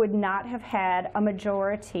 Wisconsin would not have had a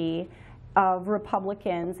majority of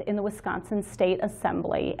Republicans in the Wisconsin State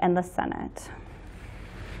Assembly and the Senate.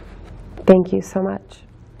 Thank you so much.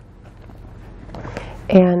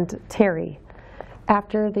 And Terry,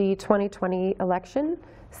 after the 2020 election,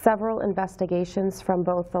 several investigations from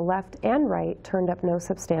both the left and right turned up no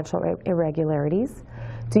substantial irregularities.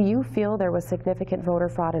 Do you feel there was significant voter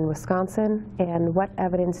fraud in Wisconsin, and what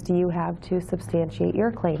evidence do you have to substantiate your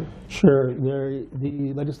claim? Sure.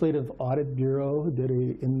 The Legislative Audit Bureau did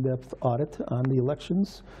an in-depth audit on the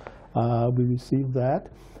elections. We received that.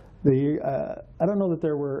 I don't know that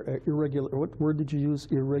there were what word did you use?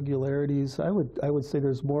 Irregularities. I would say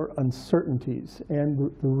there's more uncertainties, and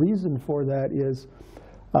the reason for that is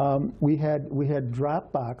we had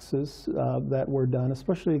drop boxes that were done,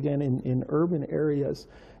 especially again in urban areas,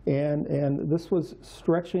 and this was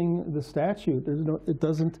stretching the statute.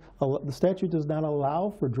 The statute does not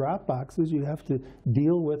allow for drop boxes. You have to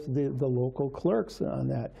deal with the local clerks on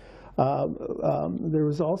that. There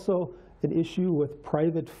was also an issue with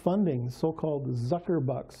private funding, so-called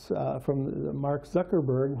Zuckerbucks from Mark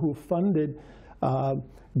Zuckerberg, who funded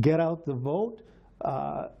Get Out the Vote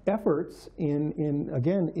efforts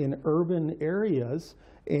in urban areas,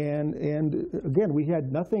 and again, we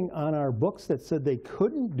had nothing on our books that said they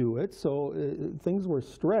couldn't do it, so things were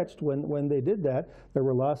stretched when they did that. There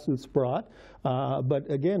were lawsuits brought, but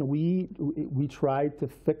again, we tried to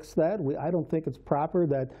fix that. I don't think it's proper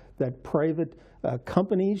that private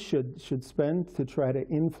companies should spend to try to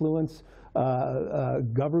influence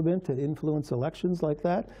government, to influence elections like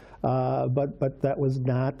that. But that was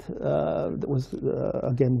not, that was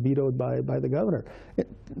again vetoed by the governor.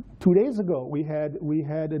 2 days ago, we had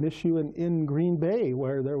an issue in Green Bay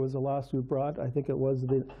where there was a lawsuit brought. I think it was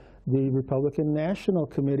the Republican National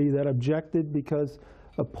Committee that objected because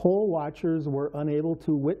poll watchers were unable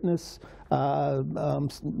to witness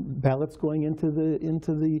ballots going into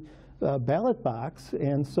the ballot box,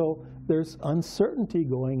 and so there's uncertainty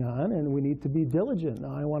going on, and we need to be diligent.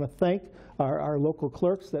 Now, I want to thank our local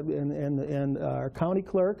clerks and our county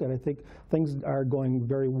clerk, and I think things are going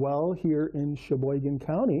very well here in Sheboygan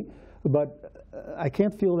County, but I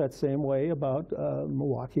can't feel that same way about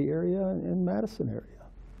Milwaukee area and Madison area.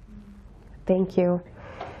 Thank you.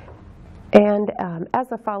 And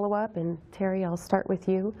as a follow-up, and Terry, I'll start with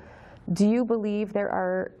you. Do you believe there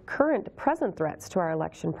are present threats to our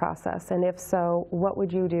election process? And if so, what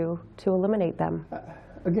would you do to eliminate them?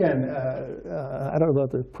 again, I don't know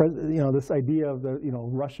about this idea of the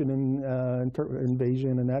Russian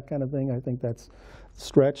invasion and that kind of thing. I think that's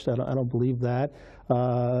stretched. I don't believe that.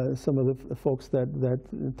 Some of the folks that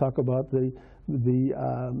talk about the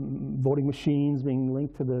voting machines being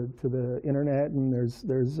linked to the internet and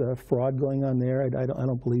there's fraud going on there. I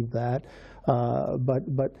don't believe that.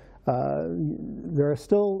 But there are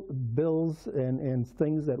still bills and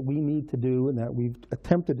things that we need to do and that we've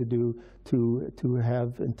attempted to do to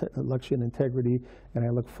have election integrity, and I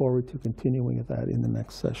look forward to continuing with that in the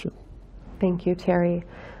next session. Thank you, Terry.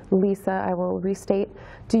 Lisa, I will restate.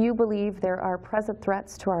 Do you believe there are present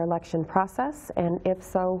threats to our election process? And if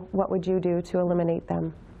so, what would you do to eliminate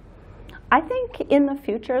them? I think in the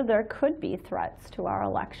future there could be threats to our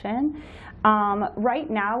election. Right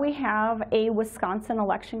now we have a Wisconsin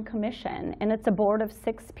Election Commission, and it's a board of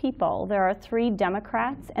 6 people. There are 3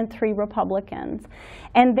 Democrats and 3 Republicans,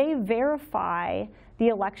 and they verify the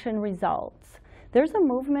election results. There's a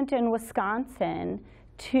movement in Wisconsin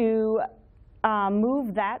to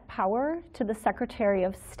move that power to the Secretary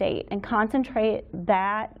of State and concentrate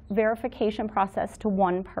that verification process to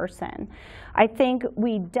one person. I think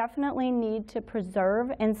we definitely need to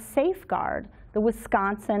preserve and safeguard the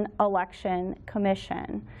Wisconsin Election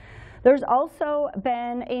Commission. There's also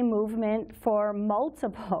been a movement for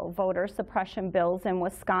multiple voter suppression bills in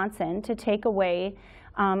Wisconsin to take away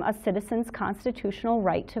a citizen's constitutional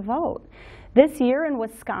right to vote. This year in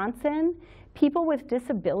Wisconsin, people with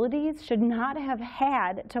disabilities should not have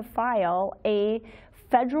had to file a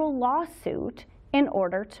federal lawsuit in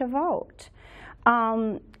order to vote.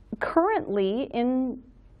 Currently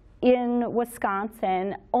in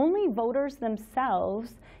Wisconsin, only voters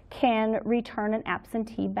themselves can return an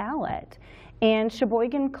absentee ballot. And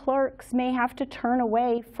Sheboygan clerks may have to turn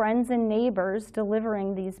away friends and neighbors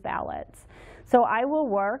delivering these ballots. So I will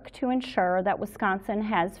work to ensure that Wisconsin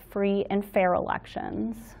has free and fair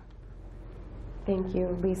elections. Thank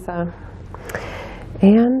you, Lisa.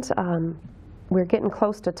 And we're getting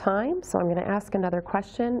close to time, so I'm going to ask another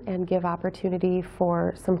question and give opportunity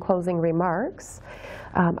for some closing remarks.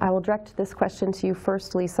 I will direct this question to you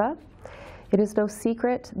first, Lisa. It is no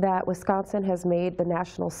secret that Wisconsin has made the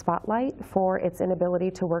national spotlight for its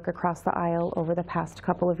inability to work across the aisle over the past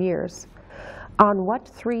couple of years. On what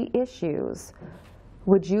 3 issues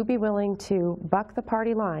would you be willing to buck the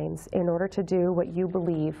party lines in order to do what you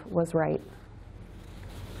believe was right?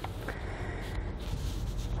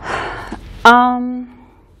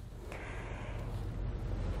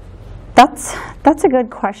 That's a good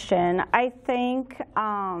question. I think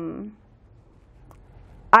I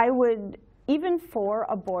would, even for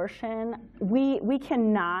abortion, we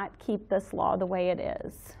cannot keep this law the way it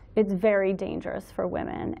is. It's very dangerous for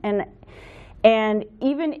women. And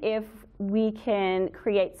even if we can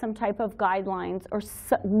create some type of guidelines or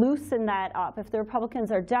loosen that up, if the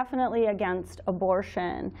Republicans are definitely against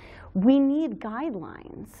abortion, we need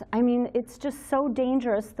guidelines. I mean, it's just so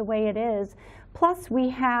dangerous the way it is. Plus, we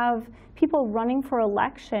have people running for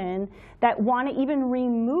election that want to even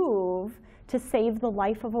remove to save the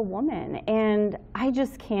life of a woman, and I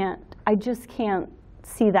just can't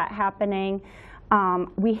see that happening.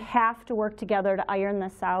 We have to work together to iron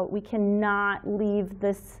this out. We cannot leave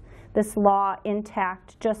this law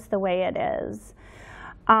intact just the way it is.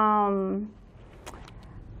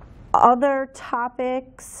 Other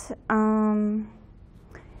topics,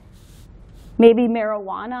 maybe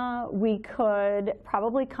marijuana. We could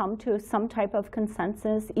probably come to some type of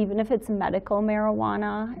consensus, even if it's medical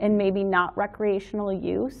marijuana and maybe not recreational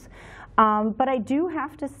use. But I do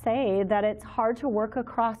have to say that it's hard to work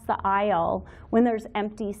across the aisle when there's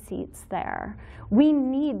empty seats there. We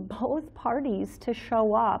need both parties to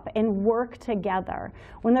show up and work together.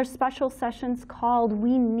 When there's special sessions called,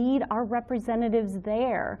 we need our representatives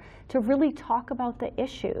there to really talk about the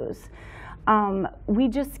issues. We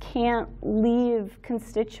just can't leave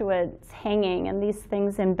constituents hanging and these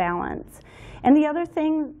things in balance. And the other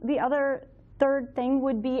third thing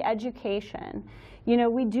would be education. You know,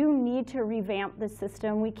 we do need to revamp the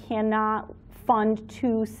system. We cannot fund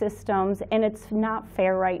 2 systems, and it's not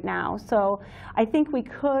fair right now. So I think we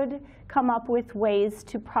could come up with ways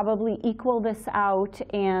to probably equal this out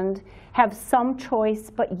and have some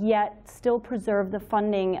choice, but yet still preserve the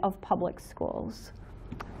funding of public schools.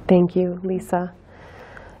 Thank you, Lisa.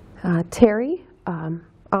 Terry, on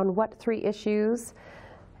what 3 issues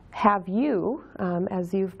have you,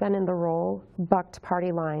 as you've been in the role, bucked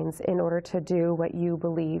party lines in order to do what you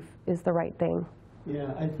believe is the right thing?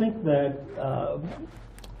 Yeah, I think that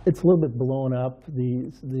it's a little bit blown up,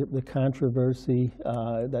 the controversy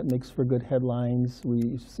that makes for good headlines.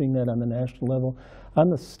 We're seeing that on the national level. On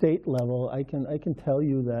the state level, I can tell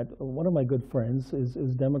you that one of my good friends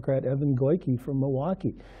is Democrat Evan Goyke from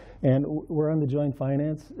Milwaukee. And we're on the Joint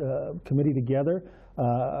Finance Committee together.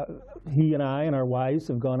 He and I and our wives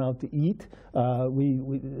have gone out to eat. We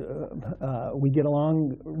get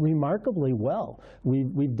along remarkably well.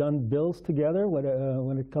 We've done bills together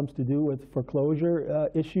when it comes to do with foreclosure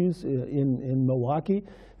issues in Milwaukee.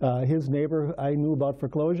 His neighbor, I knew about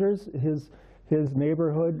foreclosures. His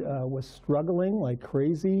neighborhood was struggling like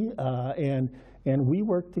crazy, and we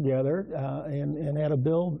worked together and had a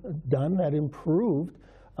bill done that improved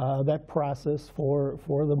that process for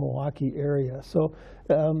the Milwaukee area. So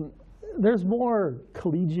there's more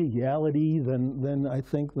collegiality than I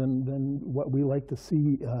think than what we like to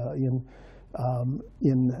see in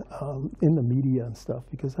the media and stuff,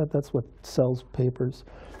 because that's what sells papers.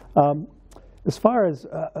 As far as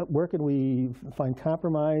where can we find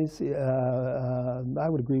compromise, I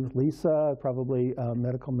would agree with Lisa. Probably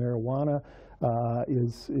medical marijuana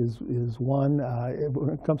is one. When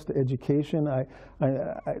it comes to education,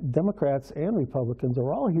 Democrats and Republicans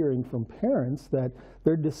are all hearing from parents that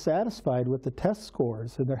they're dissatisfied with the test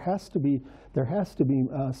scores, and there has to be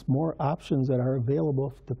more options that are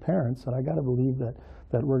available to parents. And I got to believe that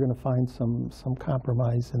we're going to find some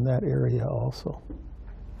compromise in that area also.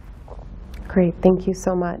 Great, thank you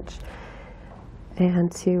so much.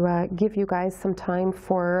 And to give you guys some time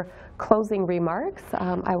for closing remarks,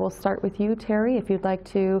 I will start with you, Terry, if you'd like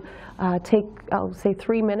to take, I'll say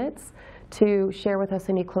 3 minutes to share with us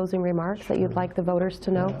any closing remarks that you'd like the voters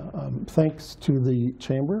to know. Thanks to the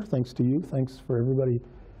Chamber, thanks to you, thanks for everybody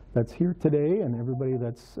that's here today and everybody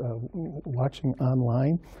that's watching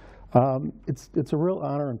online. It's a real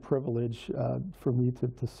honor and privilege for me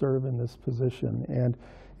to serve in this position, and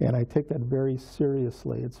I take that very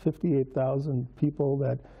seriously. It's 58,000 people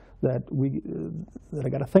that I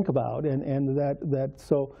got to think about, and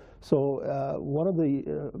so one of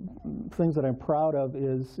the things that I'm proud of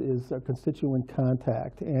is a constituent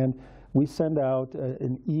contact, and we send out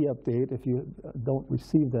an e-update. If you don't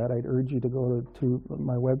receive that, I'd urge you to go to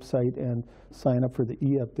my website and sign up for the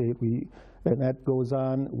e-update. And that goes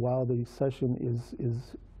on while the session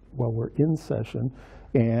while we're in session,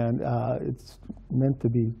 and it's meant to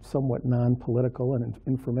be somewhat non-political and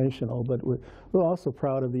informational, but we're also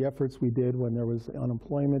proud of the efforts we did when there was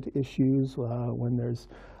unemployment issues, when there's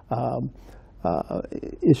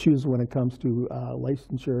issues when it comes to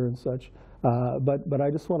licensure and such. But I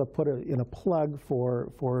just want to put in a plug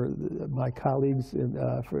for my colleagues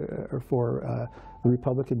for the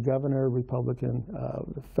Republican governor, Republican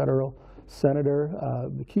federal senator.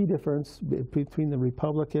 The key difference between the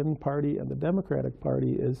Republican Party and the Democratic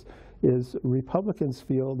Party is Republicans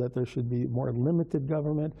feel that there should be more limited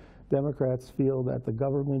government. Democrats feel that the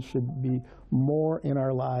government should be more in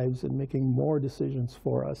our lives and making more decisions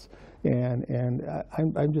for us. And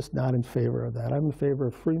I'm just not in favor of that. I'm in favor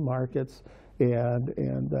of free markets, but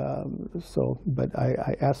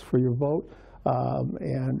I ask for your vote,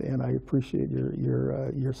 and I appreciate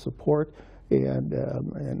your support. And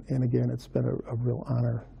again, it's been a real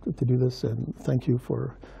honor to do this, and thank you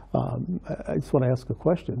for, I just want to ask a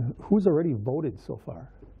question. Who's already voted so far?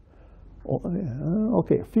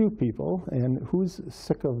 Okay, a few people, and who's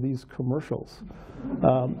sick of these commercials?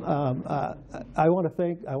 I want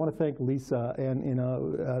to thank Lisa, and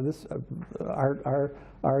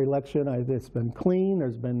our election, it's been clean.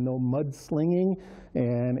 There's been no mudslinging,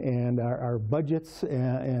 and our budgets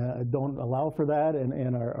don't allow for that,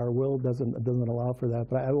 and our will doesn't allow for that.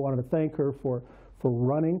 But I wanted to thank her for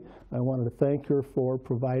running. I wanted to thank her for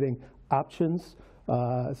providing options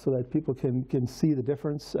so that people can see the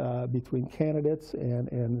difference between candidates,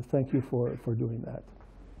 and thank you for doing that.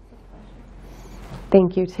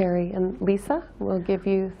 Thank you, Terry. And Lisa, we'll give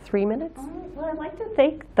you 3 minutes. Well, I'd like to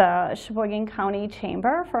thank the Sheboygan County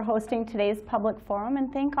Chamber for hosting today's public forum,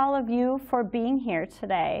 and thank all of you for being here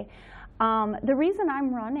today. The reason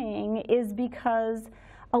I'm running is because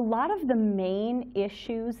a lot of the main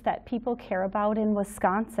issues that people care about in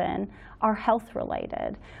Wisconsin are health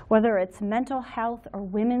related, whether it's mental health or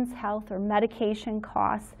women's health or medication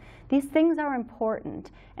costs. These things are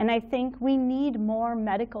important, and I think we need more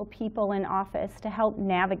medical people in office to help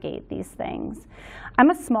navigate these things. I'm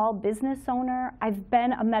a small business owner. I've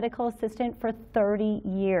been a medical assistant for 30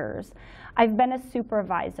 years. I've been a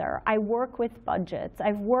supervisor. I work with budgets.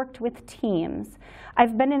 I've worked with teams.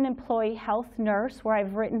 I've been an employee health nurse where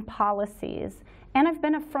I've written policies, and I've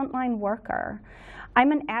been a frontline worker.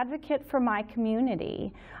 I'm an advocate for my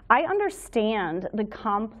community. I understand the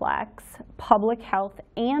complex public health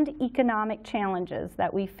and economic challenges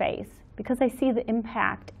that we face because I see the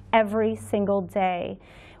impact every single day.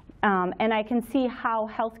 And I can see how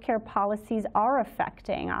healthcare policies are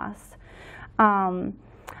affecting us.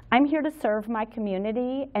 I'm here to serve my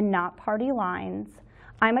community and not party lines.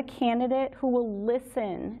 I'm a candidate who will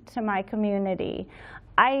listen to my community.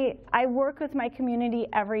 I work with my community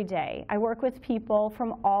every day. I work with people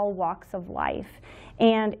from all walks of life,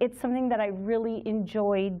 and it's something that I really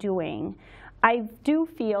enjoy doing. I do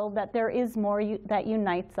feel that there is more that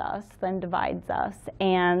unites us than divides us,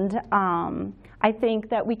 and I think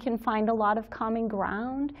that we can find a lot of common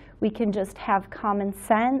ground. We can just have common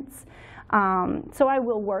sense. So I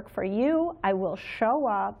will work for you, I will show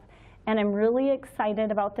up, and I'm really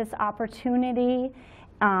excited about this opportunity.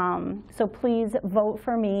 So please vote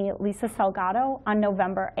for me, Lisa Salgado, on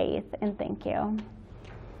November 8th, and thank you.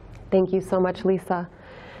 Thank you so much, Lisa.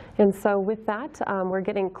 And so with that, we're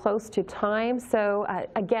getting close to time. So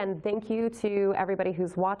again, thank you to everybody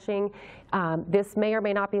who's watching. This may or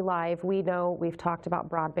may not be live. We know we've talked about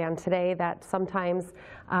broadband today, that sometimes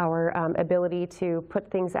our ability to put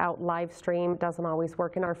things out live stream doesn't always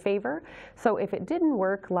work in our favor. So if it didn't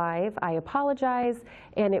work live, I apologize,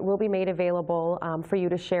 and it will be made available for you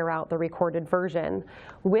to share out the recorded version.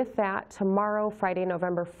 With that, tomorrow, Friday,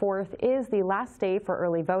 November 4th, is the last day for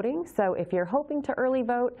early voting. So if you're hoping to early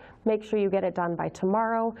vote, make sure you get it done by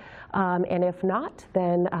tomorrow. And if not,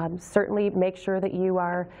 then certainly make sure that you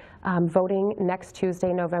are voting next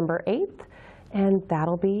Tuesday, November 8th. And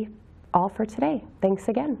that'll be all for today. Thanks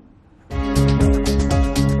again.